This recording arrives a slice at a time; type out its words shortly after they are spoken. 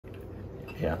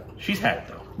Yeah. She's had it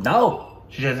though. No.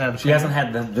 She hasn't had. She hasn't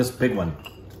had this big one,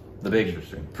 the big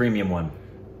premium one.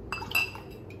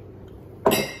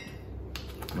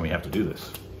 And we have to do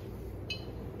this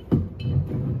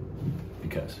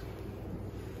because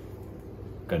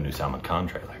got a new Salman Khan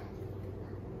trailer.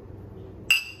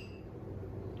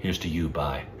 Here's to you,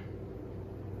 bye.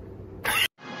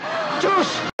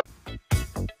 Juice.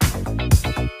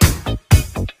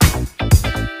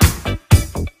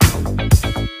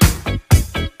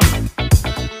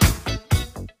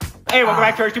 Hey, welcome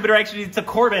back to our stupid reaction. It's a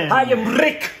Korbins. I am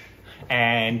Rick.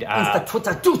 And it's the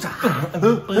tuta.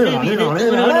 No,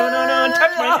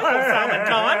 touch my nipple, Salman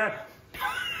Khan.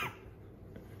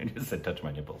 I just said touch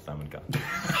my nipple, Salman Khan.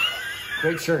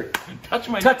 Great shirt. Touch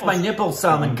my nipples,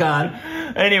 Salman Khan.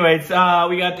 Anyways,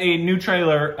 we got a new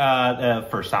trailer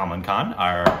for Salman Khan,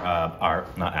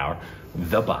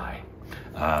 the Bhai.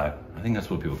 I think that's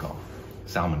what people call him.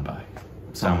 Salman Bhai.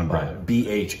 Salman Bhai.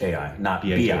 B-H-A-I, not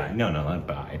B-I. No, not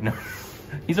Bhai. No.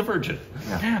 He's a virgin.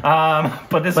 Yeah.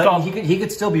 But this is called... he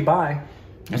could still be bi.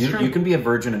 You can be a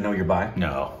virgin and know you're bi.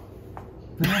 No.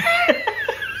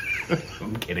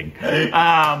 I'm kidding.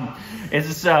 It's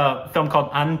this film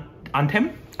called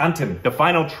Antim? Antim. The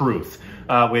Final Truth.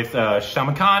 With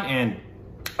Salman Khan and...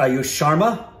 Aayush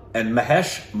Sharma and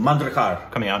Mahesh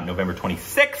Mandrakar. Coming out November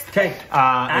 26th. Okay.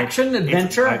 Action,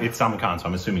 adventure? It's Salman Khan, so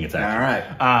I'm assuming it's action. All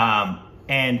right.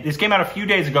 And this came out a few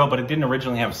days ago, but it didn't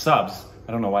originally have subs.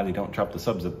 I don't know why they don't drop the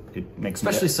subs. It makes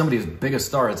especially somebody as big a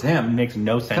star as him. It makes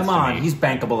no sense. Come on, he's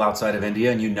bankable outside of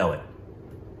India, and you know it.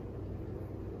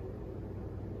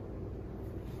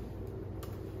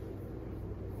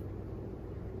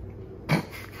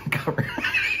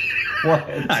 What?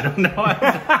 I don't know.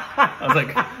 I was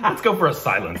like, let's go for a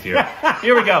silence here.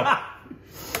 Here we go.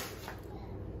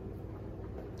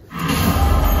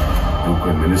 तू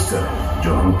कोई minister है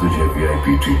जो हम तुझे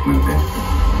VIP treatment दें।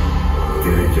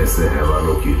 तेरे जैसे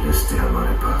हैवानों की लिस्ट है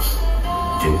हमारे पास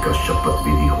जिनका शपथ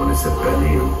विधि होने से पहले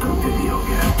ही अंतिम विधि हो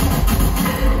गया।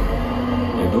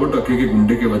 ये 2 टके के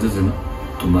गुंडे की वजह से ना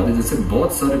तुम्हारे जैसे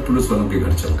बहुत सारे पुलिस वालों के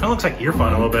घर चल। Kind of looks like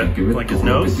earphone a little bit, like his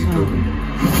nose.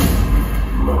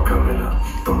 मौका मिला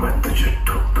तो मैं तुझे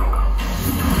ठोक दूंगा।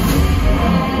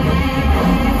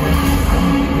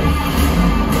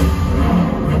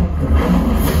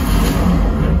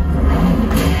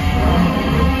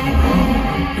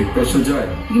 एक स्पेशल चाय।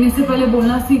 पीने से पहले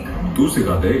बोलना सीख। तू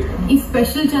सिखा दे।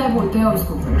 स्पेशल चाय बोलते हैं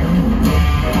उसको।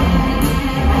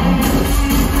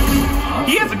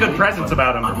 He has a good presence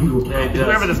about him.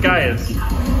 Whoever this guy is.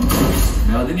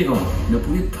 मैं आधी नहीं खाऊंगा, मैं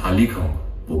पूरी थाली खाऊंगा,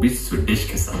 वो भी स्वीडिश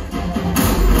के साथ।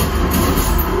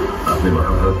 आपने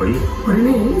महाभारत पढ़ी? पढ़ी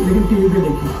नहीं, लेकिन टीवी पे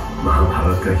देखी।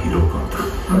 महाभारत का हीरो कौन था?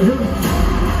 अर्जुन।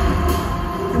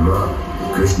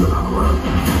 कृष्ण भगवान।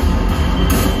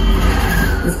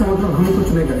 इसका मतलब हम कुछ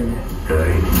नहीं करेंगे।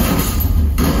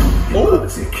 दिमाग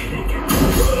से खेलेंगे।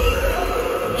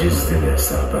 जिस दिन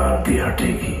सरदारदी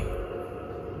हटेगी,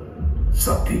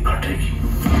 सत्ती फटेगी।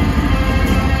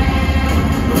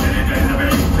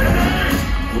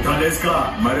 उठा ले इसका,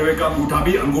 मरे हुए का अंगूठा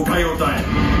भी अंगूठा ही होता है।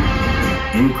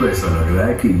 इनको ऐसा लग रहा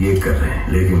है कि ये कर रहे हैं,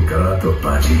 लेकिन करा तो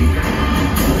पाजी ही है।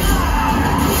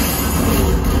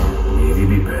 मेरी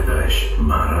भी पैदाइश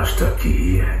महाराष्ट्र की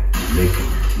ही है, लेकिन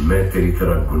मैं तेरी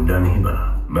तरह गुंडा नहीं बना,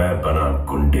 मैं बना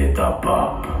गुंडे का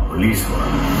बाप, पुलिस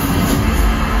वाला।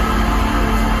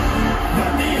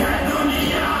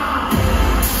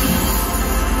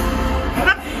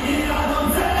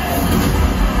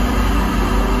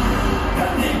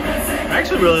 I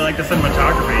actually really like the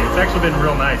cinematography. It's actually been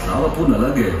real nice. अपुन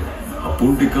अलग है,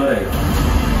 अपुन टिका है।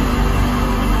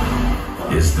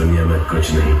 इस दुनिया में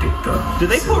कुछ नहीं टिकता। Did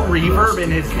they put reverb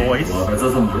in his voice? ऐसा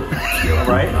समझो।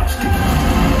 Right?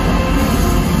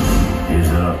 ये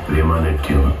जरा प्रेमाने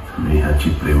ठेव, नेहाची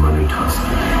प्रेमाने ठास।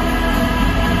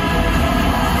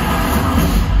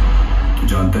 तू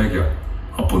जानता है क्या?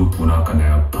 अपुन पुणे का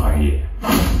नया भाई है।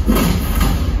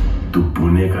 तू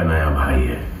पुणे का नया भाई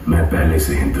है, मैं पहले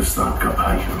से हिंदुस्तान का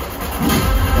भाई हूँ।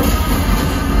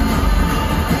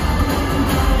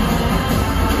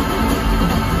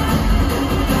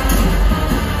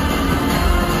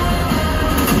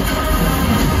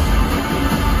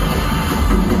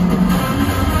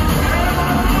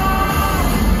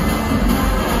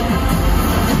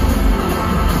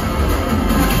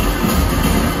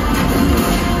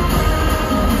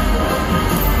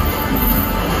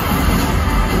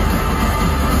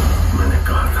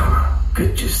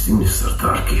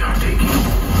 सरदार की हटेगी,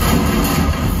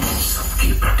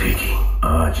 सबकी फटेगी।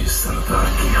 आज इस सरदार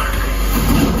की हट गई।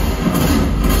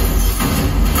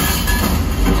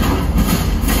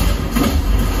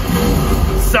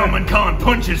 Salman Khan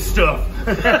punches stuff.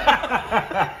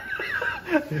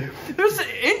 It was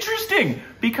interesting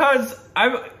because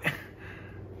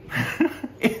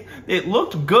it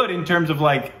looked good in terms of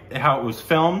like how it was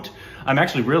filmed. I'm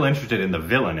actually real interested in the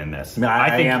villain in this. No,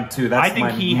 I am too. That's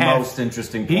my most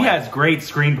interesting point. He has great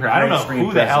screen presence. I don't know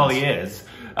who the hell he is,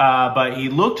 but he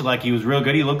looked like he was real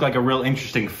good. He looked like a real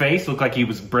interesting face. Looked like he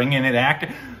was bringing it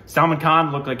acting. Salman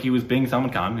Khan looked like he was being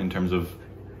Salman Khan in terms of.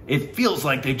 It feels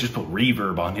like they just put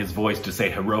reverb on his voice to say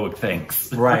heroic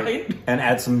things. Right. And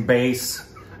add some bass.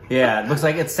 Yeah, it looks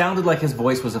like it sounded like his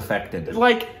voice was affected.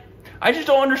 Like, I just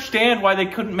don't understand why they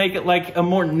couldn't make it like a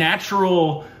more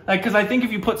natural, like, because I think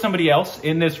if you put somebody else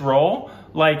in this role,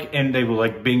 like, and they were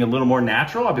like being a little more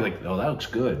natural, I'd be like, oh, that looks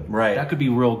good. Right. That could be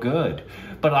real good.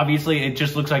 But obviously it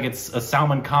just looks like it's a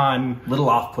Salman Khan. Little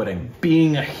off-putting.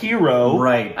 Being a hero.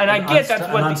 Right. And I get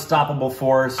that's what. An unstoppable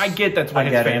force. I get that's what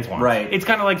his fans want. Right. It's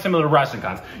kind of like similar to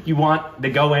Rajnikant. They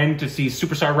go in to see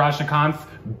superstar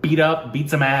Rajnikant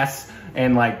beat some ass,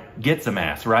 and like get some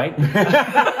ass, right?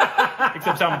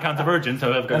 Except Salman Khan's a virgin,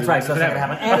 so that's right. So that's not gonna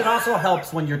happen. And it also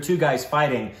helps when your two guys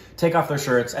fighting take off their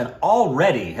shirts and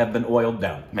already have been oiled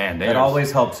down. Man, it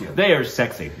always helps you. They are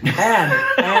sexy. And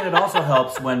it also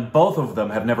helps when both of them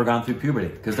have never gone through puberty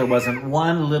because there wasn't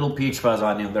one little peach fuzz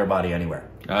on their body anywhere.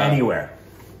 Anywhere.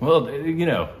 Well, you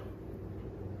know.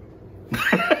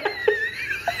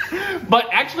 But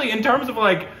actually, in terms of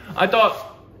like, I thought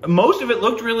most of it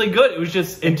looked really good. It was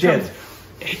just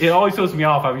it always throws me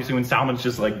off, obviously, when Salman's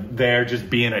just like there, just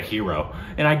being a hero,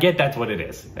 and I get that's what it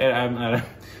is. I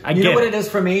you know what it is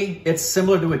for me? It's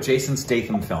similar to a Jason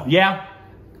Statham film. Yeah,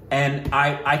 and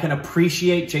I can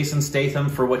appreciate Jason Statham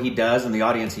for what he does and the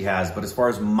audience he has, but as far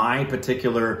as my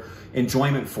particular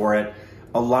enjoyment for it,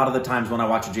 a lot of the times when I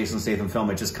watch a Jason Statham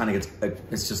film, it just kind of gets,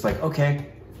 it's just like, okay.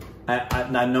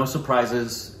 No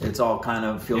surprises. It's all kind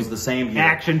of feels the same here.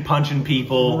 Action punching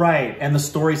people. Right. And the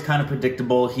story's kind of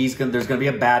predictable. There's going to be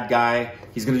a bad guy.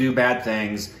 He's going to do bad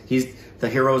things. The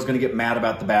hero is going to get mad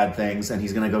about the bad things, and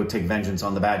he's going to go take vengeance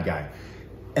on the bad guy.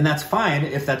 And that's fine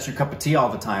if that's your cup of tea all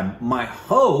the time. My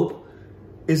hope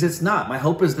is it's not. My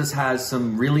hope is this has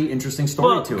some really interesting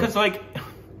story to it. Because like,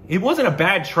 it wasn't a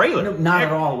bad trailer. No, not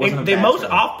at all. It wasn't the most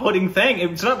off-putting thing,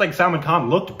 it's not like Salman Khan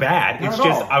looked bad. It's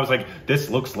just, I was like, this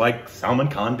looks like Salman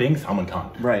Khan being Salman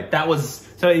Khan. Right. That was,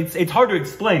 so it's hard to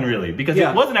explain really, because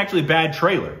it wasn't actually a bad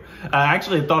trailer. I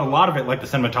actually thought a lot of it, like the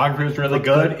cinematography was really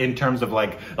good in terms of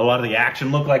like, a lot of the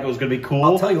action looked like it was going to be cool.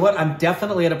 I'll tell you what, I'm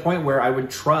definitely at a point where I would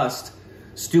trust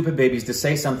Stupid Babies to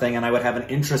say something and I would have an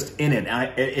interest in it.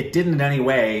 And it didn't in any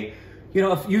way, you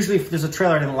know, usually if there's a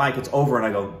trailer I didn't like, it's over and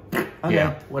I go,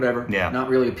 okay, whatever. Yeah. Not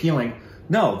really appealing.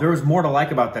 No, there was more to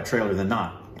like about that trailer than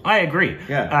not. I agree.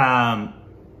 Yeah.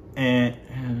 And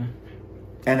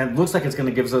it looks like it's going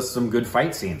to give us some good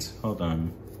fight scenes. Hold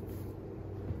on.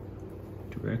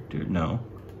 Director? No.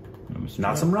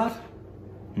 Natsamrat?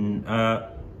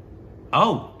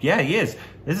 Oh, yeah, he is.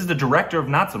 This is the director of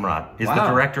Natsamrat. Is the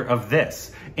director of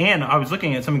this. And I was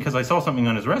looking at something because I saw something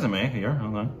on his resume. Here,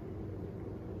 hold on.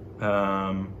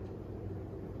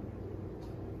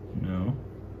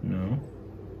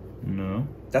 No.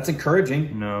 That's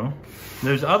encouraging. No.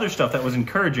 There's other stuff that was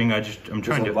encouraging. I'm trying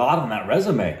to. There's a lot on that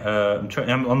resume.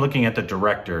 I'm looking at the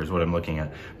director is what I'm looking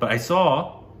at. But I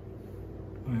saw.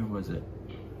 Where was it?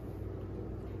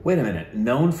 Wait a minute.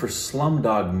 Known for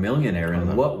Slumdog Millionaire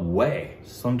in what way?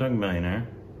 Slumdog Millionaire.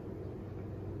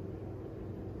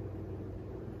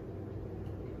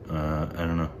 I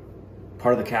don't know.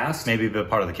 Part of the cast? Maybe a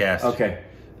part of the cast. Okay.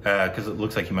 Because it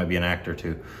looks like he might be an actor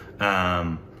too.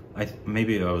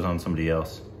 Maybe I was on somebody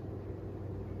else.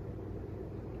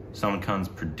 Salman Khan's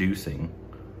producing.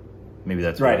 Maybe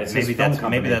that's right. Maybe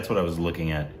that's what I was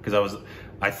looking at because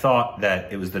I thought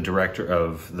that it was the director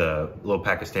of the little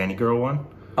Pakistani girl one.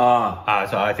 So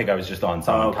I think I was just on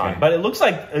Salman Khan. But it looks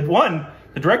like the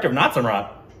director of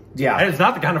Natsamrat. Yeah. And it's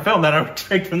not the kind of film that I would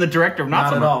take from the director of Natsamrat.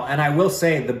 Not at all. And I will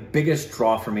say the biggest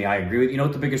draw for me, I agree with you. Know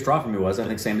what the biggest draw for me was? I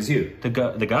think same as you. The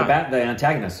guy. The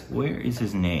antagonist. Where is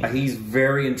his name? He's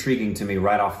very intriguing to me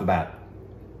right off the bat.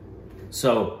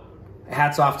 So,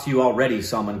 hats off to you already,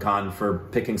 Salman Khan, for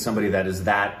picking somebody that is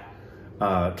that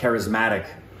charismatic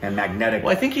and magnetic.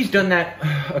 Well, I think he's done that.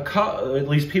 At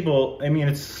least people. I mean,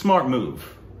 it's a smart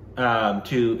move.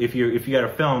 If you got a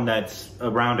film that's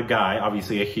around a guy,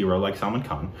 obviously a hero like Salman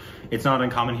Khan, it's not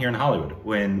uncommon here in Hollywood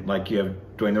when like you have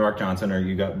Dwayne The Rock Johnson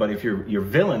but if your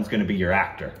villain's going to be your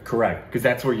actor, correct? Because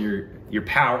that's where your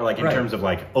power, like in terms of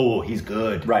like, oh, he's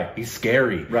good, right? He's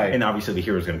scary, right? And obviously the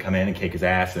hero's going to come in and kick his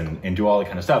ass and do all that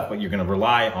kind of stuff, but you're going to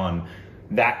rely on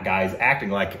that guy's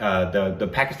acting, like the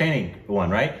Pakistani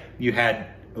one, right? You had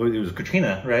it was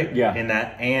Katrina, right? Yeah. In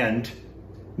that, and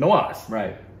NAWDAR.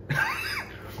 Right.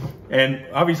 And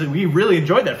obviously, we really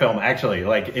enjoyed that film, actually.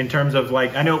 Like, in terms of,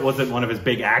 like, I know it wasn't one of his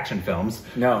big action films.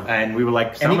 No. And we were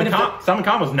like, Salman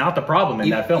Khan was not the problem in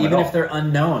that film even at all. if they're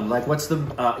unknown. Like, what's the...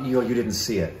 you didn't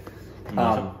see it.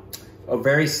 A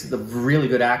really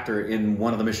good actor in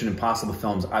one of the Mission Impossible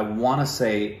films. I want to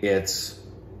say it's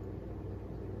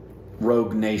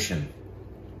Rogue Nation.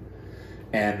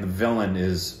 And the villain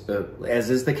is, as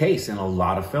is the case in a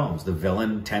lot of films, the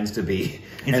villain tends to be...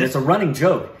 it's a running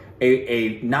joke.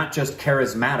 A not just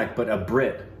charismatic, but a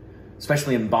Brit,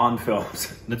 especially in Bond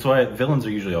films. That's why villains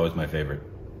are usually always my favorite.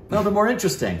 No, they're more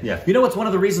interesting. Yeah. You know what's one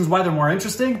of the reasons why they're more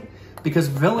interesting? Because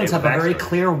villains have a very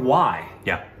clear why.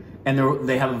 Yeah. And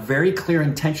they have a very clear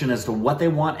intention as to what they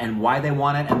want and why they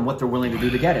want it and what they're willing to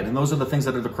do to get it. And those are the things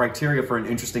that are the criteria for an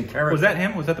interesting character. Was that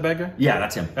him? Was that the bad guy? Yeah,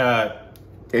 that's him. Aayush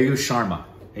Sharma.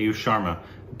 Aayush Sharma.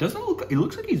 It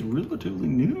looks like he's relatively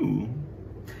new.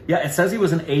 Yeah, it says he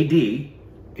was an AD.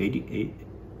 88.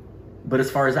 But as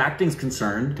far as acting's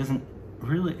concerned... Doesn't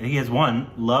really... He has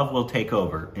one, Love Will Take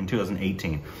Over, in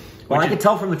 2018. Well, I could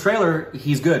tell from the trailer,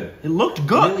 he's good. It looked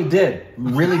good. Really did.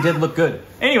 Really did look good.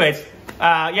 Anyways,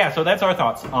 yeah, so that's our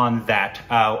thoughts on that.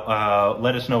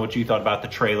 Let us know what you thought about the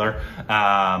trailer.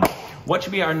 What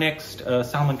should be our next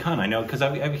Salman Khan? I know, because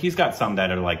he's got some that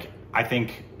are like... I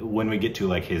think when we get to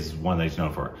like his one that he's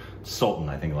known for, Sultan,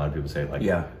 I think a lot of people say like...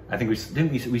 Yeah. I think we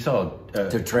saw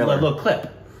the trailer. A little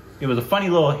clip. It was a funny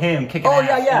little him kicking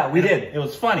ass. Yeah, we did. It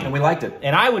was funny. And we liked it.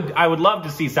 And I would love to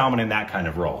see Salman in that kind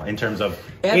of role in terms of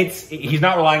he's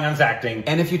not relying on his acting.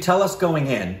 And if you tell us going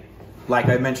in, like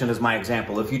I mentioned as my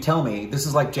example, if you tell me this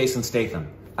is like Jason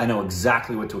Statham, I know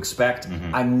exactly what to expect.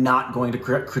 I'm not going to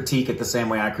critique it the same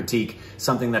way I critique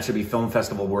something that should be film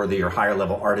festival worthy or higher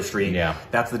level artistry. Yeah.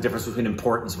 That's the difference between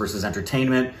importance versus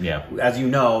entertainment. Yeah. As you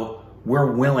know,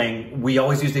 we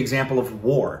always use the example of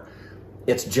war.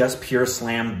 It's just pure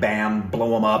slam, bam, blow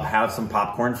them up, have some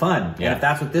popcorn fun. Yeah. And if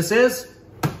that's what this is,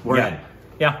 we're in.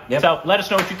 Yeah. Yep. So let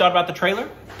us know what you thought about the trailer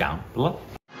down below.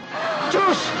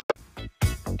 Juice!